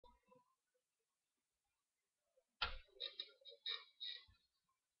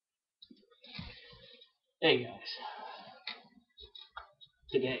Hey guys,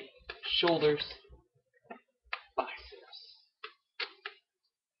 today, shoulders, biceps.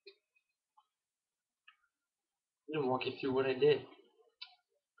 I'm going to walk you through what I did.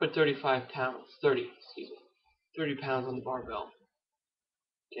 Put 35 pounds, 30, excuse me, 30 pounds on the barbell,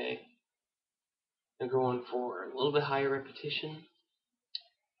 okay? I'm going for a little bit higher repetition.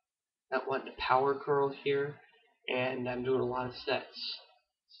 Not wanting to power curl here, and I'm doing a lot of sets.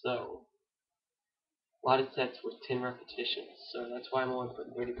 So, a lot of sets with 10 repetitions. So that's why I'm only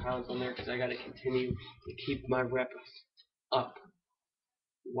putting 30 pounds on there, because I got to continue to keep my reps up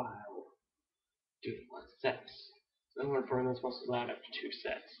while doing a lot of sets. So I'm going to burn those muscles out after 2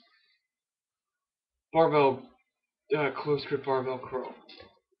 sets. Barbell, close grip barbell curl.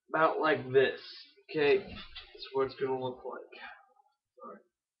 About like this. Okay? That's what it's going to look like. Alright.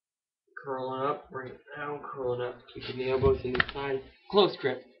 Curling up, bring it down, curling up, keeping the elbows in the side. Close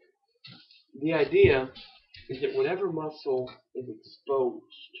grip. The idea is that whatever muscle is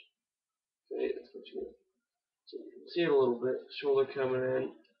exposed, okay, that's what you want. So you can see it a little bit. Shoulder coming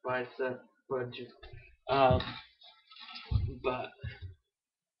in, bicep, budget. But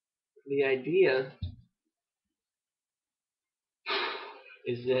the idea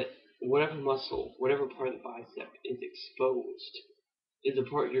is that whatever muscle, whatever part of the bicep is exposed is the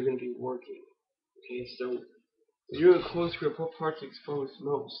part you're going to be working. Okay, so when you're in close grip, what part's exposed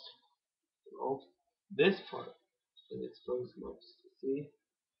most? Well, this part is exposed most. See?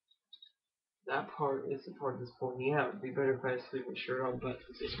 That part is the part that's pointing out. It'd be better if I just leave my shirt on, but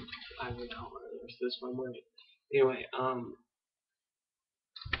I went out earlier, so this one way. Anyway,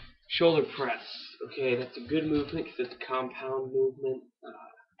 shoulder press. Okay, that's a good movement because it's a compound movement.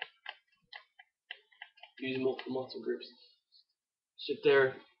 Use multiple muscle groups. Sit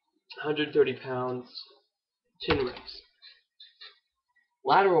there, 130 pounds, 10 reps.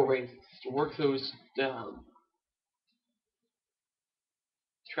 Lateral raises to work those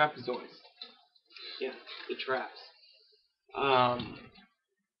trapezoids. Yeah, the traps. I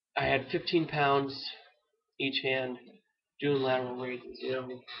had 15 pounds each hand doing lateral raises.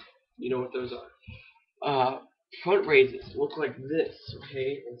 You know what those are. Front raises look like this.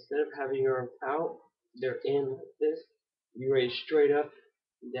 Okay, instead of having your arms out, they're in like this. You raise straight up,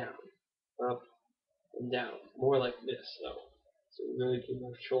 down, up, and down. More like this, though. So really get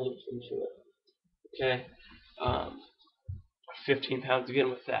more shoulders into it. Okay. 15 pounds again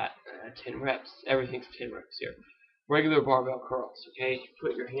with that. 10 reps. Everything's 10 reps here. Regular barbell curls. Okay. You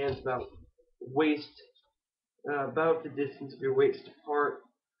put your hands about waist, about the distance of your waist apart,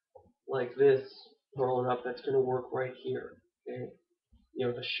 like this, curling up. That's going to work right here. Okay.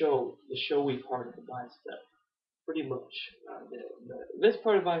 The showy part of the bicep. Pretty much. This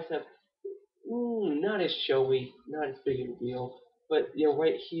part of the bicep, not as showy, not as big of a deal. But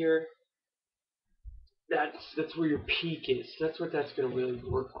right here, that's where your peak is. That's what that's going to really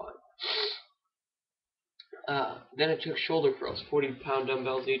work on. Then I took shoulder curls, 40-pound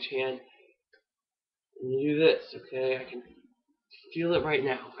dumbbells each hand. And you do this, okay? I can feel it right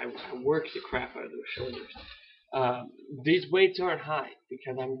now. I work the crap out of those shoulders. These weights aren't high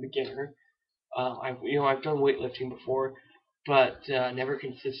because I'm a beginner. I've done weightlifting before, but never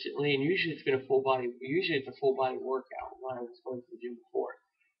consistently. And usually it's been a full body. Usually it's a full body workout. What I was going to the gym before.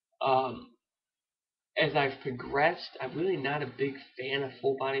 As I've progressed, I'm really not a big fan of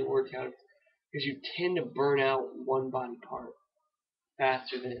full body workouts because you tend to burn out one body part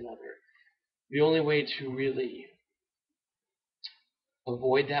faster than another. The only way to really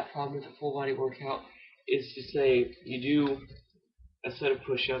avoid that problem with a full body workout is to say you do a set of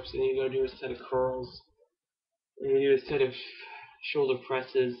push-ups and then you go do a set of curls and you do a set of shoulder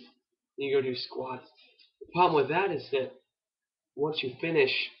presses and you go do squats. The problem with that is that once you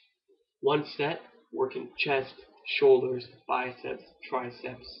finish one set, working chest, shoulders, biceps,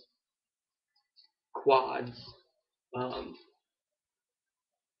 triceps, quads,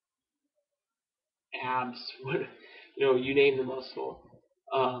 abs, you name the muscle.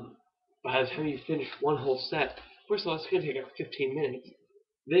 By the time you finish one whole set, first of all, it's going to take about 15 minutes.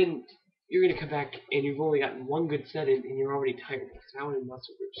 Then you're going to come back and you've only gotten one good set in and you're already tired. That's how many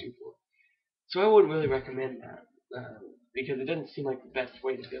muscle groups you for. So I wouldn't really recommend that because it doesn't seem like the best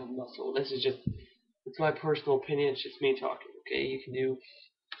way to build muscle. It's my personal opinion. It's just me talking. Okay,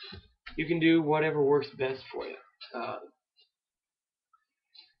 you can do whatever works best for you.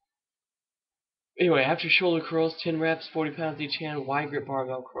 Anyway, after shoulder curls, 10 reps, 40 pounds each hand, wide grip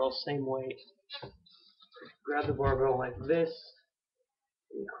barbell curls, same weight. Grab the barbell like this,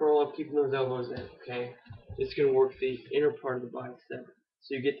 and curl up, keeping those elbows in, okay? It's going to work the inner part of the bicep.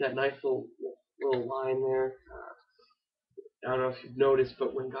 So you get that nice little line there. I don't know if you've noticed,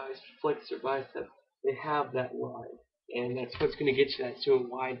 but when guys flex their bicep, they have that wide, and that's what's going to get you that doing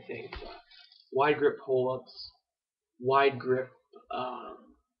wide things, wide grip pull-ups, wide grip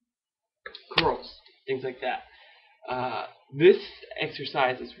curls, things like that. This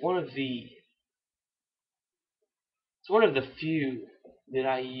exercise is one of the few that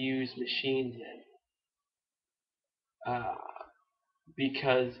I use machines in,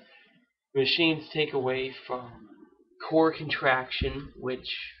 because machines take away from core contraction, which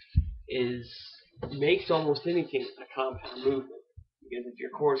makes almost anything a compound movement. Because if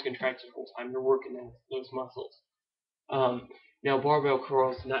your core is contracted the whole time, you're working those muscles. Now, barbell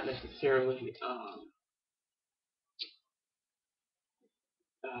curls, not necessarily.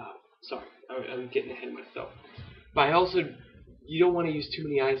 Sorry, I was getting ahead of myself. But you don't want to use too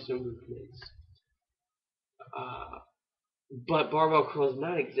many iso movements. But barbell curls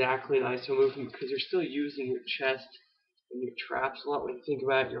not exactly an iso movement because you're still using your chest and your traps a lot. When you think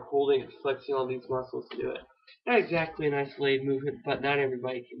about it, you're holding and flexing all these muscles to do it. Not exactly an isolated movement, but not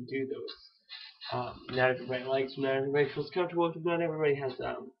everybody can do those. Not everybody likes them, not everybody feels comfortable with them, not everybody has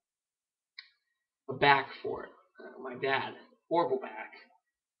a back for it. My dad, horrible back.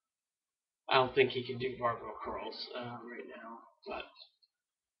 I don't think he can do barbell curls right now, but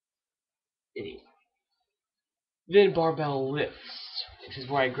anyway. Then barbell lifts, which is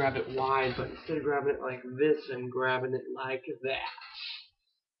where I grab it wide, but instead of grabbing it like this, I'm grabbing it like that.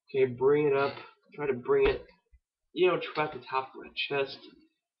 Okay, bring it up, try to bring it, about the top of my chest,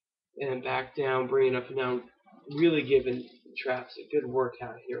 and back down, bring it up and down, really giving the traps a good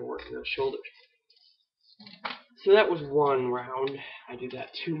workout here, working those shoulders. So that was one round. I do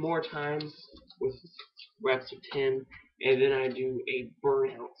that 2 more times with reps of 10, and then I do a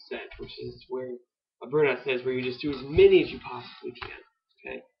burnout set, which is where a burnout set is where you just do as many as you possibly can.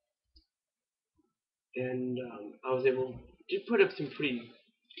 Okay, and I was able to put up some pretty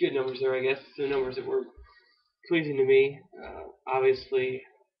good numbers there, I guess. The numbers that were pleasing to me. Obviously,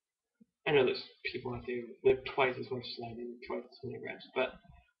 I know there's people out there who lift twice as much as I do, twice as many reps, but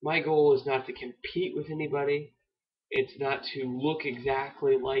my goal is not to compete with anybody. It's not to look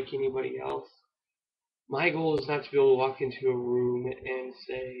exactly like anybody else. My goal is not to be able to walk into a room and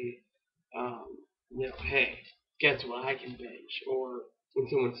say, hey, guess what I can bench? Or when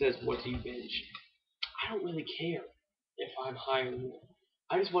someone says, what do you bench? I don't really care if I'm higher than them.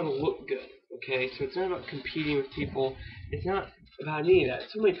 I just want to look good, okay? So it's not about competing with people. It's not about any of that.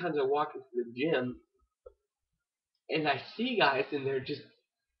 So many times I walk into the gym and I see guys and they're just,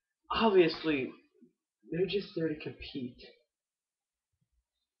 obviously, they're just there to compete.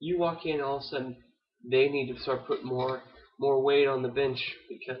 You walk in, all of a sudden, they need to start putting more weight on the bench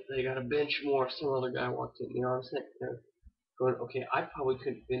because they got to bench more. Some other guy walked in, you know what I'm saying? They're going, okay, I probably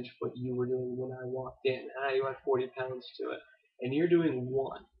couldn't bench what you were doing when I walked in. You had 40 pounds to it, and you're doing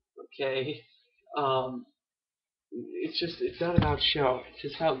 1, okay? It's not about show. It's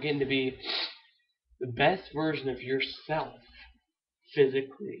just about getting to be the best version of yourself,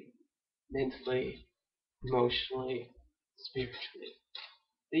 physically, mentally, emotionally, spiritually.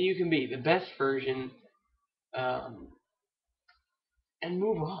 That you can be the best version, and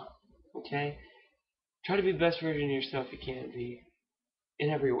move on, okay? Try to be the best version of yourself you can be in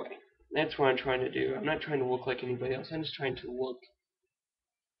every way. That's what I'm trying to do. I'm not trying to look like anybody else. I'm just trying to look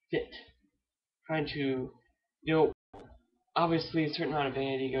fit. Trying to, obviously a certain amount of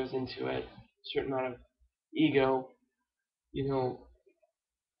vanity goes into it, a certain amount of ego.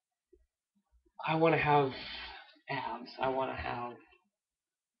 I want to have abs. I want to have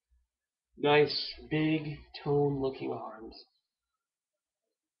nice, big, toned-looking arms.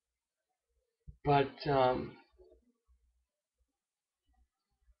 But, I'm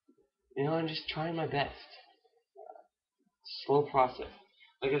just trying my best. Slow process.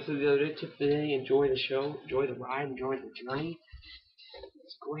 Like I said the other day, tip of the day, enjoy the show, enjoy the ride, enjoy the journey.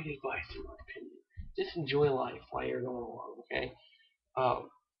 It's great advice in my opinion. Just enjoy life while you're going along, okay? I'll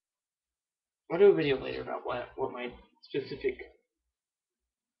do a video later about what my specific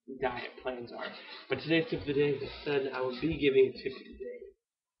diet plans are. But today's tip of the day, as I said, I will be giving a tip of the day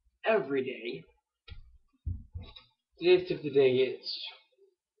every day. Today's tip of the day is,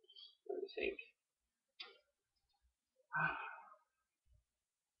 let me think.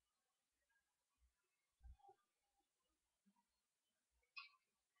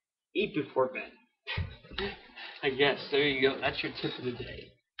 Eat before bed. I guess, there you go. That's your tip of the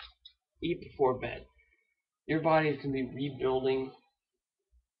day. Eat before bed. Your body is going to be rebuilding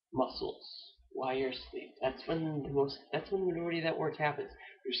muscles while you're asleep. That's when the majority of that work happens.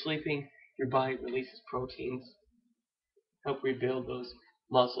 You're sleeping, your body releases proteins, help rebuild those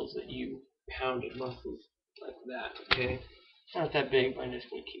muscles that you pounded, muscles like that, okay? Not that big, but I'm just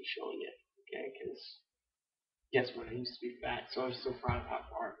going to keep showing it, Okay, because guess what? I used to be fat, so I was so proud of how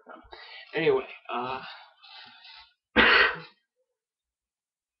far I've come. Anyway,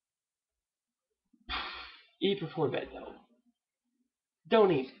 eat before bed though.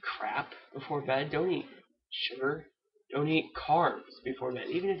 Don't eat crap before bed. Don't eat sugar. Don't eat carbs before bed,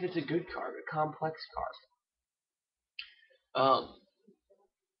 even if it's a good carb, a complex carb.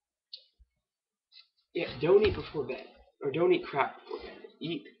 Yeah, don't eat before bed, or don't eat crap before bed.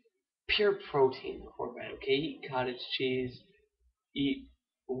 Eat pure protein before bed. Okay, eat cottage cheese. Eat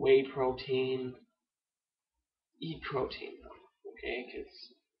whey protein. Eat protein though. Okay, because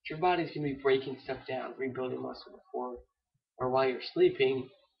your body's gonna be breaking stuff down, rebuilding muscle before or while you're sleeping.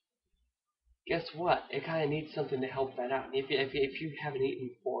 Guess what? It kind of needs something to help that out. And if you haven't eaten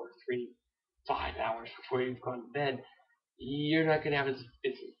for 3, 5 hours before you've gone to bed, you're not going to have as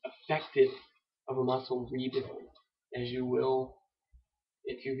effective of a muscle rebuild as you will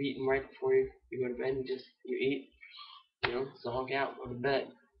if you've eaten right before you go to bed. You eat, zonk out, go to bed.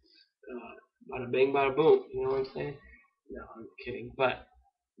 Bada bing, bada boom. You know what I'm saying? No, I'm kidding. But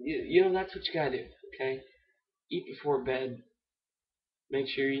that's what you gotta do. Okay, eat before bed. Make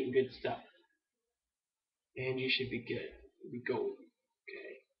sure you're eating good stuff, and you should be good. You'll be golden.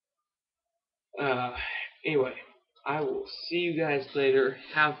 Okay. Anyway, I will see you guys later.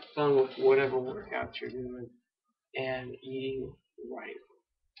 Have fun with whatever workouts you're doing and eating right.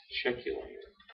 Check you later.